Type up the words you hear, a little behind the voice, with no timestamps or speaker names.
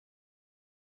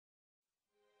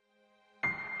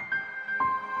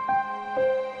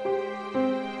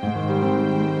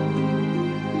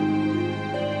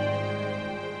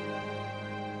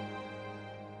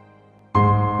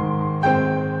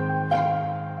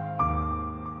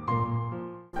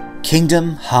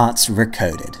Kingdom Hearts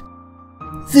ReCoded.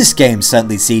 This game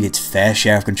certainly seen its fair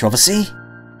share of controversy.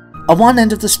 On one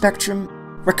end of the spectrum,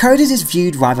 ReCoded is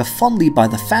viewed rather fondly by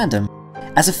the fandom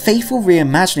as a faithful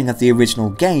reimagining of the original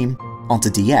game onto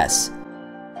DS.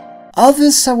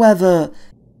 Others, however...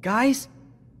 Guys,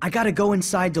 I gotta go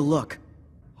inside to look.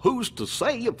 Who's to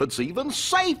say if it's even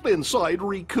safe inside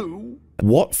Riku?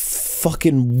 What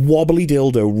fucking wobbly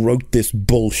dildo wrote this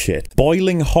bullshit?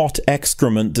 Boiling hot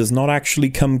excrement does not actually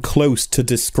come close to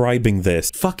describing this.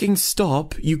 Fucking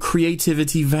stop, you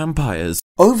creativity vampires.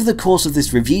 Over the course of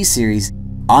this review series,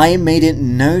 I made it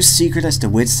no secret as to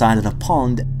which side of the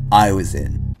pond I was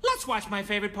in. Let's watch my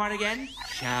favorite part again,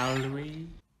 shall we?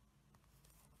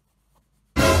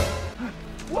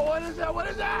 What is that? What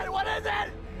is that? What is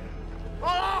it?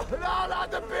 Oh, no,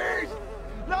 not the beast!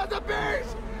 Not the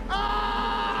beast!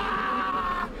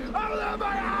 Ah! Open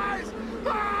my eyes!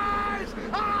 Eyes!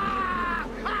 Ah!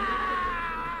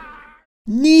 Ah!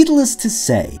 Needless to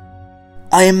say,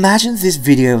 I imagined this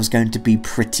video was going to be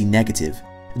pretty negative,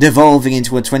 devolving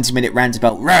into a 20-minute rant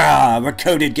about "Rah!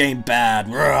 ReCoded game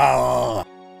bad! Rah!"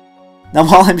 Now,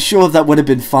 while I'm sure that would have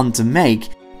been fun to make,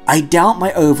 I doubt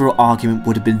my overall argument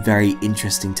would have been very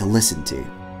interesting to listen to.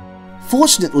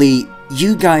 Fortunately,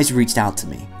 you guys reached out to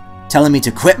me, telling me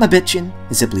to quit my bitching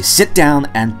and simply sit down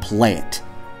and play it.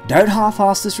 Don't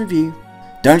half-ass this review,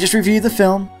 don't just review the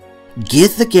film,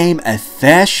 give the game a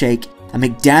fair shake and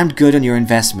make damned good on your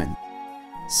investment.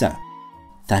 So,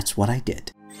 that's what I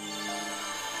did.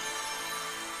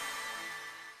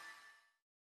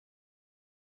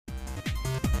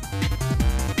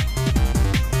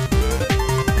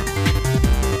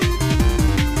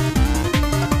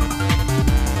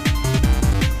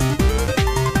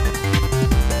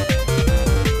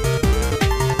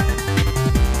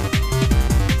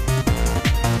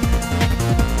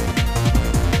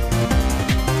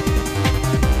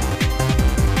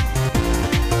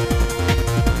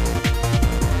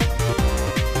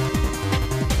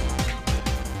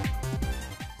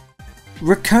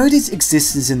 ReCoded's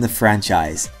existence in the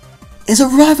franchise is a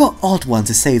rather odd one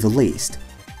to say the least.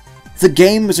 The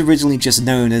game was originally just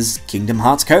known as Kingdom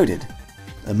Hearts Coded,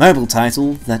 a mobile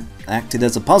title that acted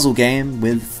as a puzzle game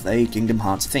with a Kingdom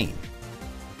Hearts theme.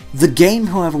 The game,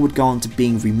 however, would go on to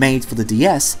being remade for the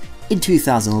DS in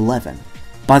 2011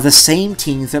 by the same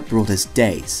team that brought us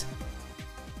Days.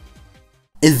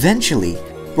 Eventually,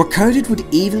 ReCoded would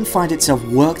even find itself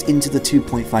worked into the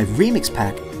 2.5 remix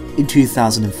pack in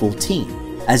 2014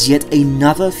 as yet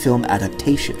another film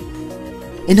adaptation.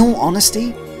 In all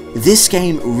honesty, this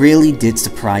game really did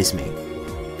surprise me.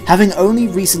 Having only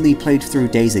recently played through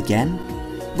Days again,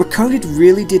 ReCoded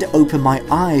really did open my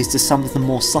eyes to some of the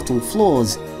more subtle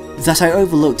flaws that I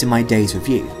overlooked in my Days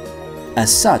review.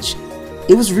 As such,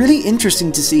 it was really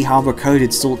interesting to see how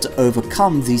ReCoded sought to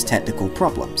overcome these technical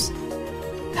problems.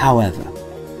 However,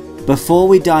 before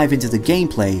we dive into the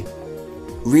gameplay,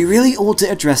 we really ought to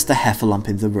address the heffalump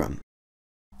in the room.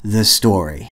 The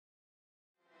story.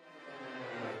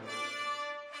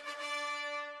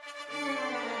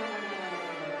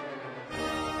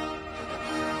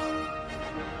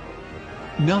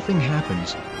 Nothing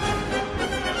happens.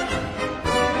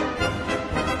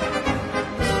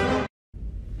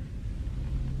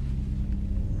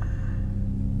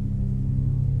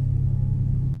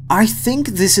 I think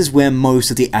this is where most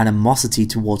of the animosity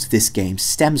towards this game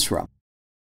stems from.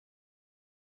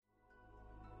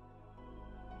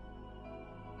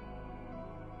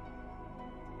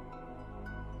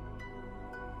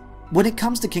 When it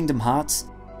comes to Kingdom Hearts,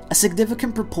 a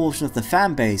significant proportion of the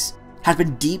fanbase had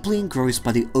been deeply engrossed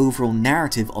by the overall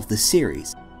narrative of the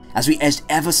series, as we edged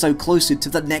ever so closer to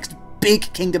the next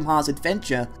big Kingdom Hearts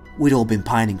adventure we'd all been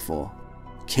pining for,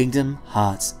 Kingdom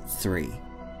Hearts 3.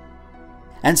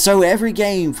 And so every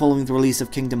game following the release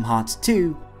of Kingdom Hearts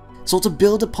 2 sought to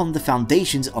build upon the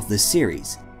foundations of the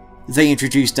series. They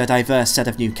introduced a diverse set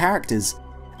of new characters,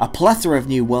 a plethora of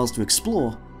new worlds to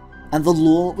explore, and the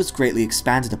lore was greatly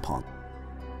expanded upon.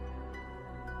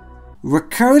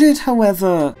 ReCoded,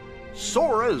 however...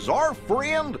 Sora is our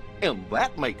friend, and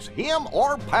that makes him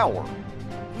our power.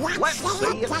 Let's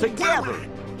say it together.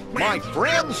 My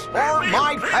friends are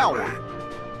my power.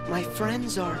 My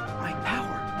friends are my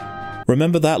power.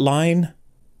 Remember that line?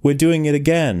 We're doing it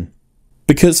again.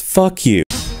 Because fuck you.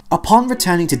 Upon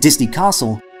returning to Disney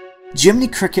Castle, Jiminy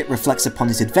Cricket reflects upon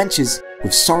his adventures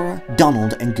with Sora,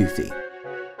 Donald, and Goofy.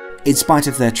 In spite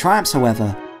of their triumphs,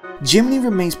 however, Jiminy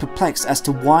remains perplexed as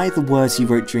to why the words he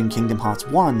wrote during Kingdom Hearts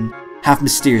 1 have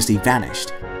mysteriously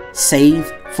vanished,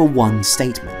 save for one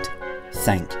statement: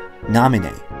 thank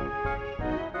Namine.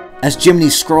 As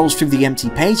Jiminy scrolls through the empty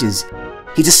pages,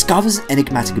 he discovers an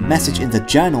enigmatic message in the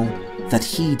journal that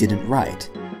he didn't write.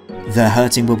 The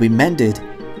hurting will be mended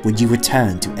when you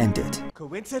return to end it.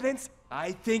 Coincidence?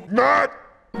 I think not!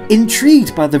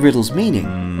 Intrigued by the riddle's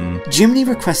meaning, Jiminy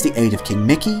requests the aid of King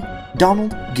Mickey,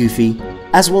 Donald, Goofy,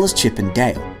 as well as Chip and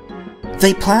Dale.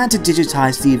 They plan to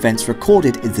digitize the events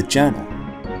recorded in the journal.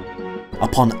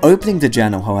 Upon opening the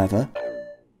journal, however,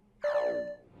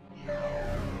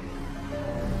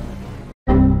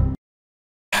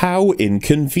 how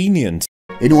inconvenient.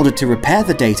 In order to repair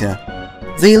the data,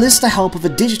 they enlist the help of a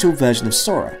digital version of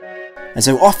Sora. And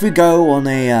so off we go on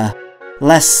a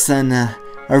less than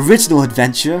original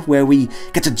adventure where we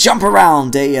get to jump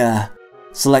around a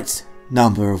select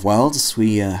number of worlds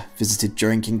we visited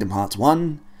during Kingdom Hearts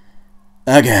 1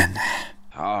 again.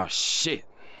 Oh shit,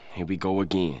 here we go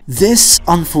again. This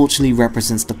unfortunately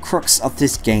represents the crux of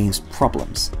this game's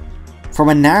problems. From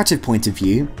a narrative point of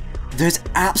view, there's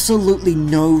absolutely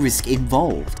no risk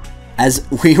involved, as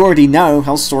we already know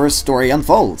how Sora's story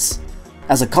unfolds.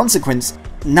 As a consequence,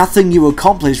 nothing you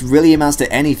accomplish really amounts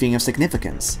to anything of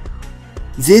significance.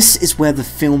 This is where the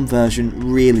film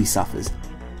version really suffers.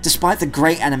 Despite the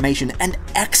great animation and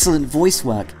excellent voice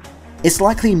work, it's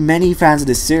likely many fans of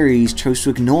this series chose to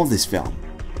ignore this film.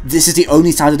 This is the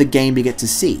only side of the game we get to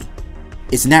see.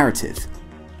 Its narrative.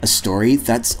 A story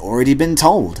that's already been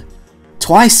told.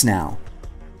 Twice now.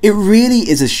 It really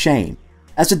is a shame,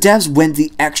 as the devs went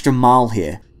the extra mile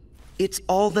here. It's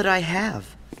all that I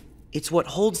have. It's what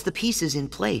holds the pieces in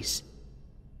place.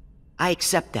 I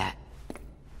accept that.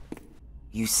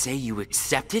 You say you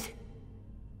accept it?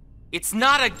 It's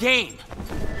not a game!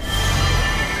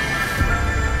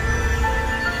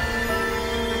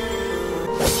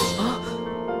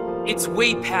 It's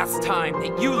way past time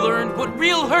that you learned what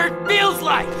real hurt feels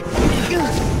like!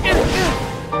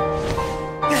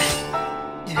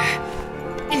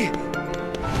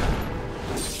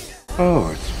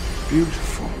 Oh, it's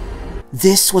beautiful.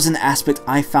 This was an aspect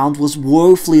I found was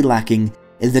woefully lacking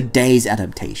in the Days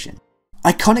adaptation.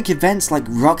 Iconic events like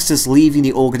Roxas leaving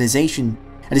the organization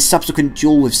and his subsequent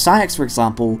duel with Saïx, for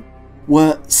example,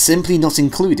 were simply not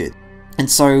included, and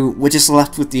so we're just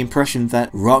left with the impression that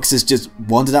Roxas just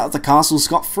wandered out of the castle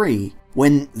scot-free,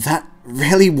 when that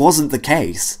really wasn't the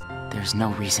case. There's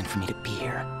no reason for me to be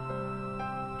here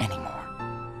anymore.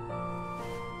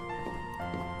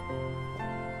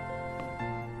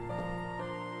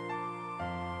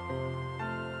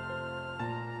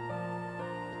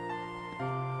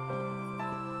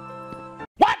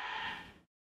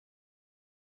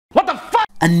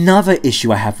 Another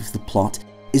issue I have with the plot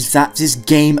is that this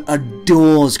game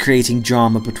adores creating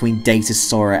drama between Data,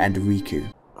 Sora, and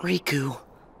Riku. Riku.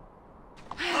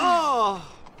 Oh.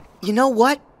 You know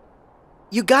what?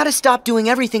 You gotta stop doing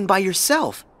everything by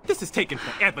yourself. This is taking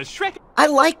forever, Shrek. I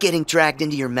like getting dragged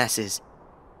into your messes.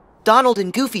 Donald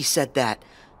and Goofy said that.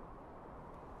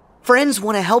 Friends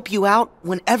want to help you out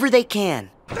whenever they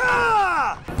can.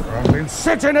 I've been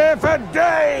sitting here for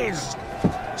days!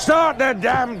 Start the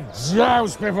damn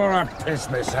joust before I piss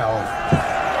myself.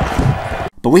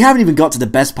 But we haven't even got to the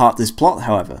best part of this plot,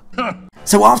 however.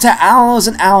 So after hours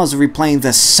and hours of replaying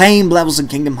the same levels in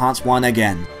Kingdom Hearts 1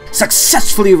 again,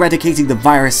 successfully eradicating the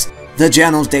virus, the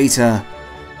journal's data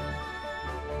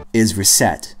is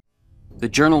reset. The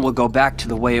journal will go back to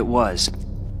the way it was.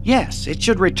 Yes, it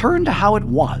should return to how it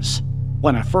was,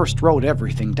 when I first wrote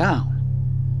everything down.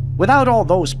 Without all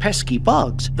those pesky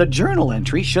bugs, the journal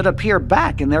entry should appear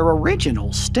back in their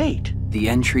original state. The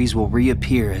entries will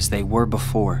reappear as they were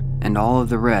before, and all of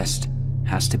the rest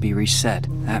has to be reset.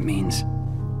 That means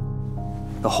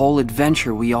the whole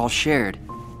adventure we all shared.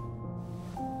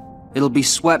 It'll be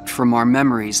swept from our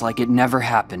memories like it never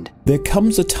happened. There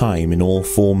comes a time in all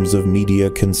forms of media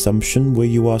consumption where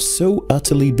you are so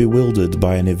utterly bewildered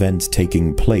by an event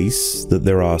taking place that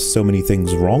there are so many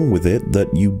things wrong with it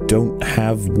that you don't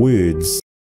have words.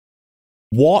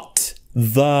 What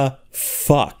the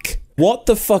fuck? What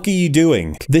the fuck are you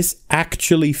doing? This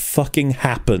actually fucking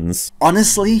happens.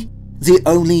 Honestly, the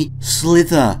only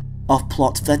slither of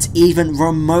plot that's even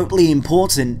remotely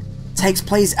important takes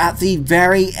place at the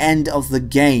very end of the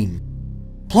game.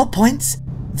 Plot points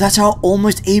that are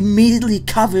almost immediately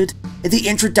covered in the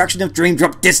introduction of Dream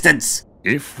Drop Distance.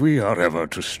 If we are ever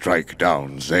to strike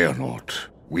down Xehanort,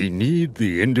 we need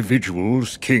the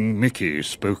individuals King Mickey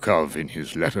spoke of in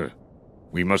his letter.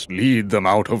 We must lead them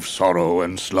out of sorrow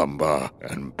and slumber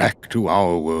and back to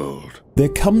our world. There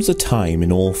comes a time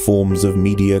in all forms of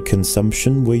media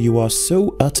consumption where you are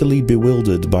so utterly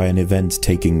bewildered by an event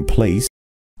taking place.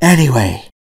 Anyway,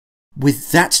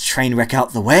 with that train wreck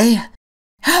out the way,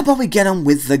 how about we get on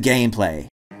with the gameplay?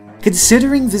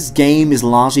 Considering this game is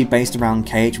largely based around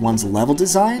KH1's level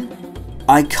design,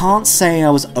 I can't say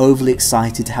I was overly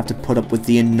excited to have to put up with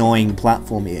the annoying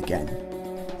platforming again.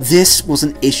 This was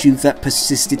an issue that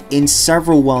persisted in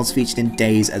several worlds featured in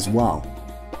Days as well.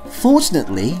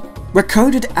 Fortunately,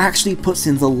 ReCoded actually puts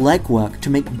in the legwork to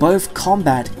make both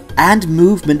combat and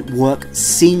movement work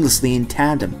seamlessly in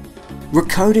tandem.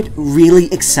 ReCoded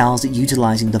really excels at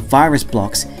utilizing the virus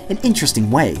blocks in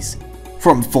interesting ways,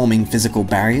 from forming physical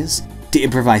barriers, to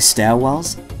improvised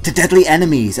stairwells, to deadly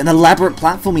enemies and elaborate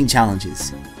platforming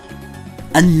challenges.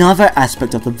 Another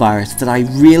aspect of the virus that I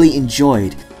really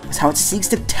enjoyed is how it seeks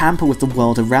to tamper with the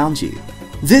world around you.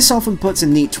 This often puts a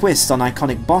neat twist on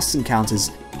iconic boss encounters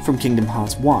from Kingdom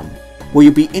Hearts 1, where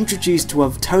you'll be introduced to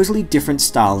a totally different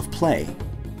style of play.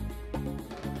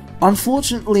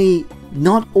 Unfortunately,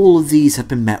 not all of these have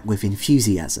been met with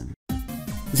enthusiasm.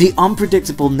 The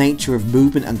unpredictable nature of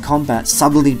movement and combat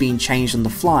suddenly being changed on the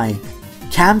fly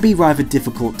can be rather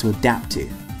difficult to adapt to.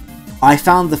 I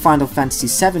found the Final Fantasy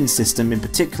VII system in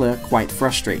particular quite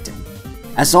frustrating,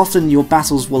 as often your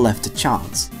battles were left to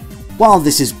chance. While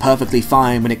this is perfectly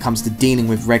fine when it comes to dealing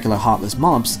with regular heartless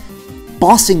mobs,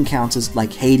 boss encounters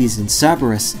like Hades and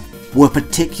Cerberus were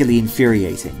particularly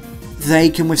infuriating. They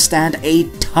can withstand a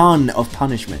ton of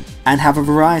punishment, and have a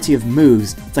variety of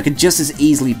moves that could just as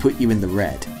easily put you in the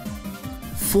red.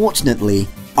 Fortunately,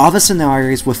 other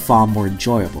scenarios were far more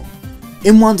enjoyable.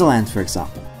 In Wonderland, for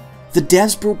example, the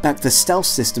devs brought back the stealth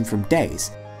system from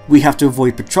Days. We have to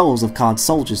avoid patrols of card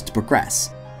soldiers to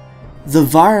progress. The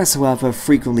virus, however,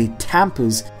 frequently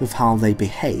tampers with how they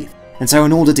behave, and so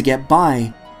in order to get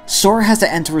by, Sora has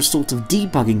to enter a sort of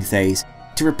debugging phase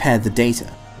to repair the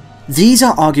data. These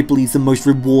are arguably the most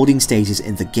rewarding stages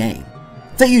in the game.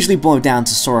 They usually boil down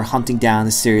to Sora hunting down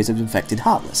a series of infected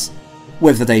Heartless,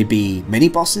 whether they be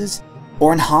mini-bosses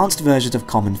or enhanced versions of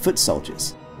common foot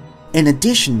soldiers. In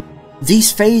addition,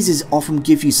 these phases often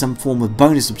give you some form of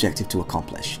bonus objective to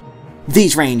accomplish.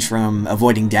 These range from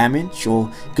avoiding damage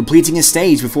or completing a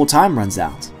stage before time runs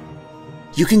out.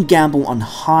 You can gamble on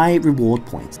high reward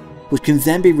points, which can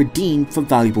then be redeemed for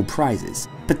valuable prizes,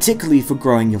 particularly for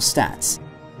growing your stats.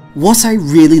 What I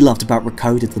really loved about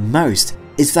ReCoded the most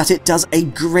is that it does a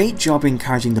great job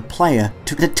encouraging the player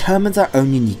to determine their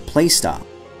own unique playstyle.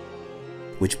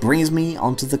 Which brings me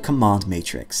onto the command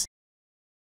matrix.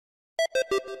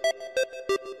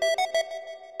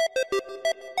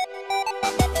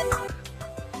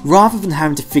 Rather than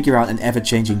having to figure out an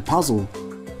ever-changing puzzle,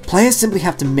 players simply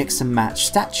have to mix and match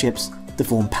stat chips to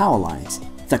form power lines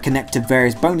that connect to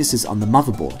various bonuses on the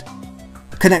motherboard.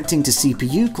 Connecting to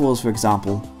CPU cores, for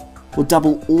example, will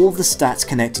double all the stats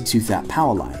connected to that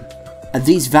power line, and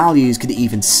these values could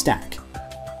even stack.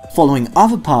 Following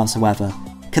other paths, however,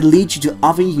 can lead you to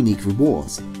other unique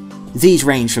rewards. These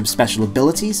range from special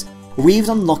abilities, or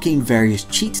even unlocking various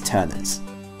cheat turners.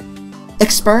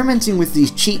 Experimenting with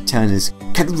these cheat turners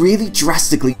can really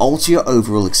drastically alter your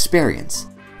overall experience.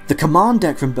 The command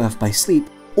deck from Birth by Sleep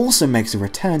also makes a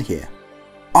return here.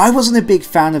 I wasn't a big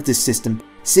fan of this system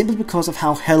simply because of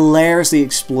how hilariously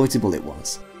exploitable it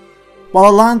was. While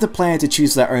allowing the player to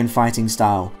choose their own fighting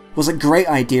style was a great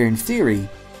idea in theory,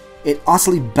 it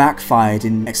utterly backfired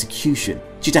in execution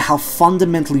due to how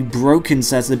fundamentally broken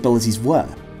certain abilities were.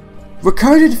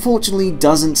 ReCoded fortunately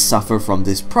doesn't suffer from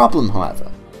this problem, however.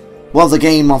 While the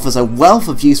game offers a wealth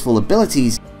of useful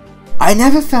abilities, I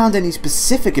never found any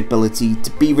specific ability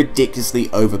to be ridiculously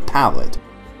overpowered.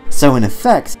 So in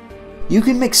effect, you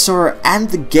can make Sora and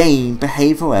the game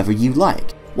behave however you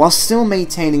like, while still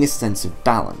maintaining a sense of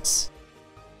balance.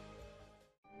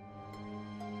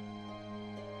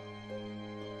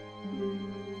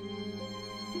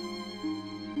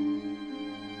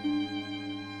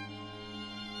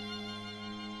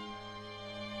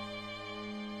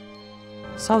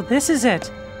 So this is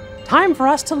it. Time for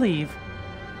us to leave.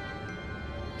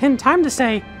 And time to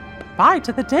say bye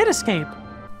to the datascape.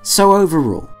 So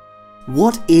overall,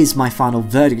 what is my final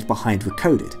verdict behind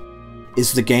ReCoded?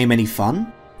 Is the game any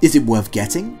fun? Is it worth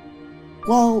getting?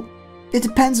 Well, it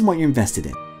depends on what you're invested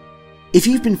in. If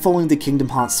you've been following the Kingdom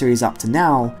Hearts series up to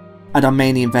now, and are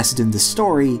mainly invested in the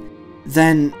story,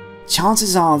 then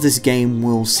chances are this game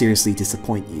will seriously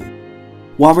disappoint you.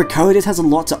 While ReCoded has a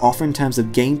lot to offer in terms of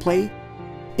gameplay,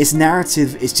 its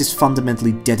narrative is just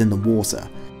fundamentally dead in the water,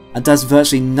 and does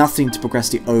virtually nothing to progress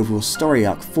the overall story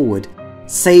arc forward,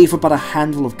 save for about a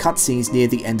handful of cutscenes near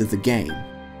the end of the game.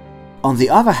 On the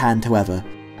other hand, however,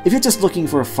 if you're just looking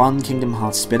for a fun Kingdom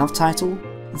Hearts spin-off title,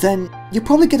 then you'll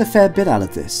probably get a fair bit out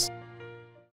of this.